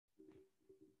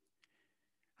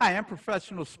Hi, I'm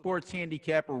professional sports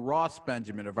handicapper Ross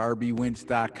Benjamin of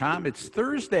RBWins.com. It's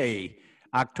Thursday,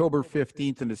 October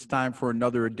 15th, and it's time for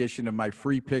another edition of my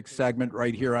free pick segment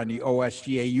right here on the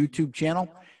OSGA YouTube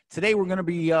channel. Today, we're going to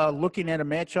be looking at a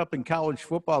matchup in college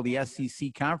football, the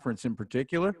SEC Conference in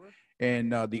particular,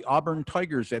 and the Auburn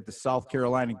Tigers at the South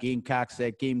Carolina Gamecocks.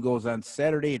 That game goes on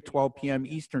Saturday at 12 p.m.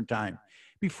 Eastern Time.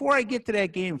 Before I get to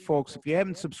that game, folks, if you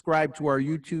haven't subscribed to our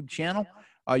YouTube channel,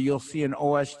 you'll see an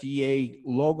OSGA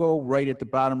logo right at the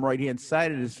bottom right-hand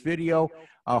side of this video.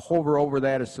 Hover over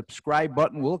that, a subscribe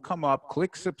button will come up.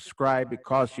 Click subscribe. It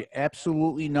costs you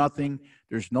absolutely nothing.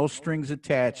 There's no strings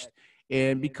attached.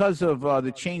 And because of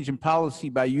the change in policy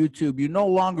by YouTube, you no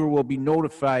longer will be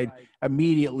notified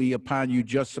immediately upon you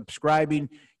just subscribing.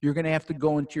 You're going to have to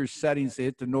go into your settings to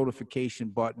hit the notification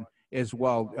button as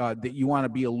well, that you want to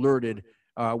be alerted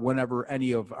whenever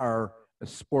any of our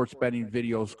sports betting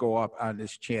videos go up on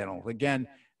this channel. Again,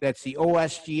 that's the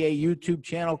OSGA YouTube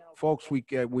channel. Folks,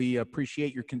 we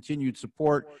appreciate your continued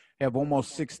support. Have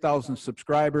almost 6,000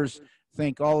 subscribers.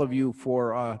 Thank all of you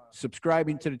for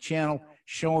subscribing to the channel,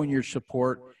 showing your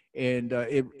support, and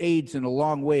it aids in a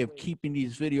long way of keeping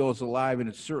these videos alive, and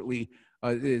it certainly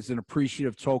is an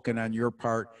appreciative token on your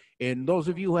part. And those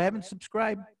of you who haven't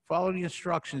subscribed, follow the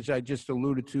instructions I just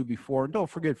alluded to before. And don't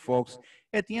forget, folks,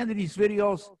 at the end of these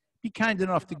videos, be kind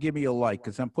enough to give me a like,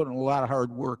 because I'm putting a lot of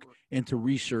hard work into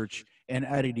research and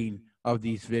editing of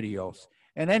these videos.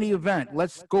 In any event,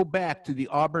 let's go back to the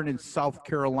Auburn and South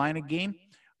Carolina game.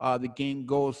 The game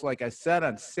goes, like I said,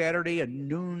 on Saturday, a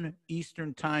noon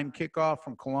Eastern time kickoff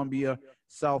from Columbia,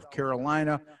 South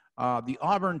Carolina. The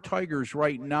Auburn Tigers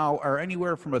right now are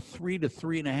anywhere from a 3 to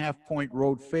 3.5 point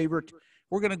road favorite.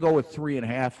 We're going to go with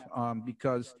 3.5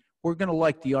 because we're going to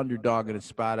like the underdog in a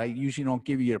spot. I usually don't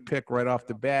give you a pick right off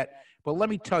the bat, but let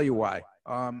me tell you why.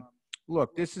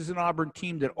 Look, this is an Auburn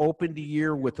team that opened the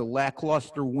year with a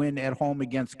lackluster win at home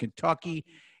against Kentucky,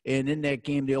 and in that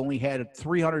game they only had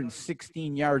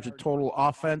 316 yards of total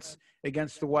offense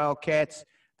against the Wildcats.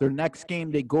 Their next game,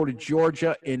 they go to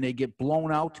Georgia, and they get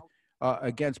blown out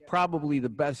against probably the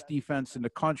best defense in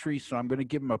the country, so I'm going to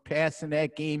give them a pass in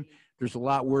that game. There's a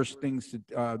lot worse things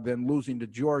than losing to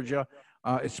Georgia.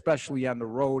 Especially on the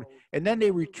road. And then they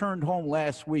returned home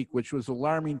last week, which was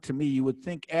alarming to me. You would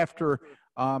think after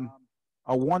a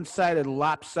one-sided,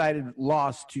 lopsided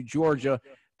loss to Georgia,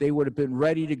 they would have been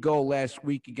ready to go last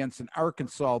week against an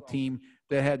Arkansas team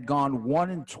that had gone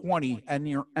 1-20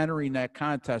 entering that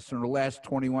contest in the last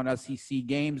 21 SEC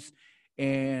games.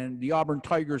 And the Auburn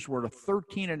Tigers were a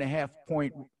 13.5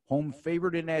 point home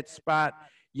favorite in that spot,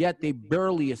 yet they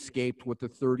barely escaped with a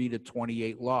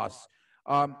 30-28 loss.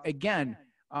 Again,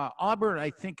 Auburn, I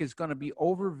think, is going to be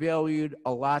overvalued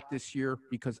a lot this year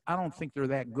because I don't think they're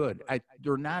that good.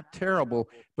 They're not terrible,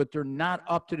 but they're not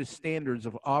up to the standards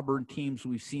of Auburn teams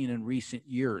we've seen in recent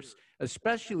years,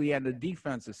 especially on the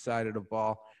defensive side of the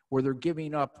ball, where they're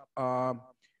giving up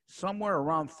somewhere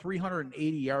around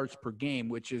 380 yards per game,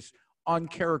 which is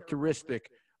uncharacteristic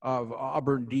of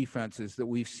Auburn defenses that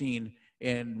we've seen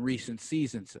in recent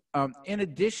seasons. In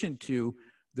addition to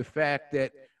the fact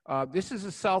that this is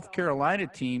a South Carolina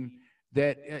team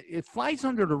that it flies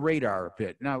under the radar a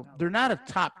bit. Now, they're not a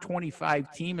top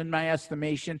 25 team in my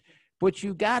estimation, but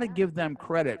you got to give them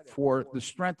credit for the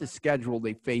strength of schedule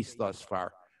they faced thus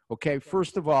far. Okay,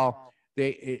 first of all,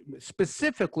 they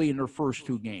specifically in their first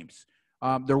two games.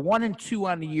 They're 1-2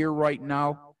 on the year right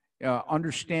now.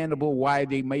 Understandable why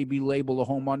they may be labeled a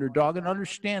home underdog, and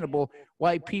understandable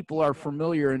why people are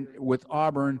familiar with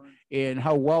Auburn and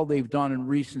how well they've done in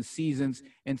recent seasons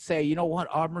and say, you know what,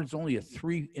 Auburn's only a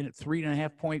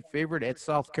 3.5 point favorite at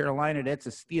South Carolina. That's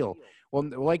a steal.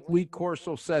 Well, like Lee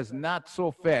Corso says, not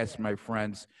so fast, my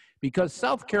friends, because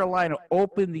South Carolina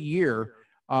opened the year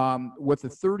with a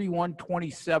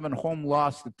 31-27 home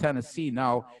loss to Tennessee.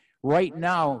 Now, right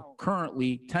now,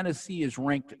 currently, Tennessee is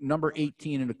ranked number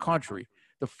 18 in the country.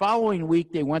 The following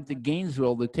week, they went to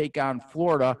Gainesville to take on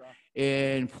Florida,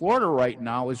 and Florida right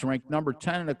now is ranked number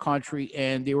 10 in the country,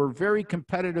 and they were very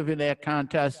competitive in that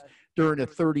contest during a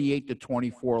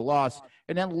 38-24 loss.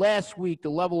 And then last week, the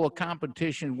level of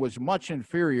competition was much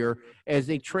inferior as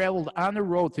they traveled on the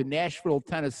road to Nashville,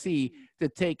 Tennessee to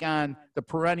take on the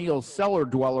perennial cellar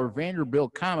dweller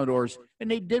Vanderbilt Commodores, and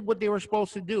they did what they were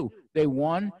supposed to do. They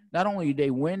won. Not only did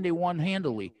they win, they won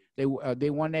handily. They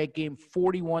won that game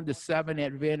 41-7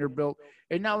 at Vanderbilt,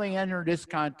 and now they enter this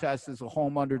contest as a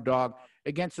home underdog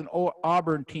against an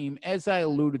Auburn team, as I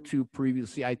alluded to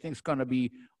previously. I think it's going to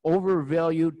be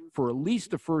overvalued for at least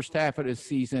the first half of the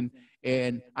season,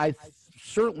 and I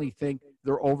certainly think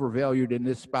they're overvalued in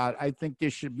this spot. I think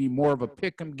this should be more of a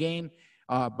pick 'em game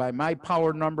by my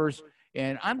power numbers.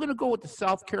 And I'm going to go with the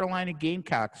South Carolina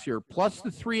Gamecocks here, plus the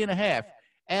 3.5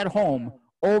 at home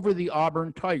over the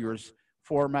Auburn Tigers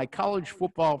for my college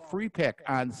football free pick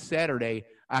on Saturday,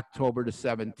 October the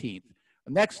 17th.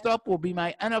 Next up will be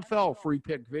my NFL free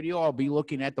pick video. I'll be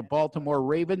looking at the Baltimore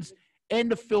Ravens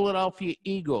and the Philadelphia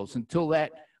Eagles. Until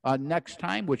that next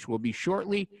time, which will be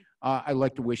shortly, I'd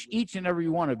like to wish each and every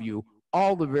one of you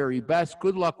all the very best.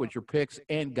 Good luck with your picks,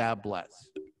 and God bless.